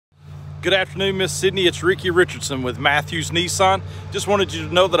Good afternoon, Miss Sidney. It's Ricky Richardson with Matthews Nissan. Just wanted you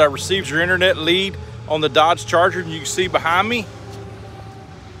to know that I received your internet lead on the Dodge Charger, and you can see behind me,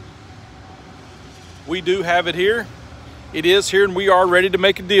 we do have it here. It is here, and we are ready to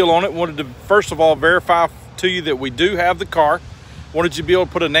make a deal on it. Wanted to first of all verify to you that we do have the car. Wanted you to be able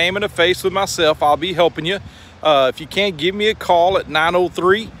to put a name and a face with myself. I'll be helping you. If you can, give me a call at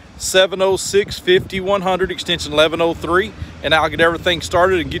 903-706-5100, extension 1103, and I'll get everything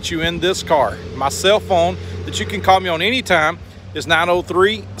started and get you in this car. My cell phone that you can call me on anytime is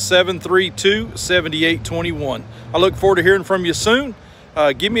 903-732-7821. I look forward to hearing from you soon.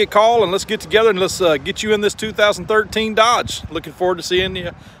 Give me a call and let's get together and let's get you in this 2013 Dodge. Looking forward to seeing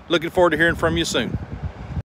you. Looking forward to hearing from you soon.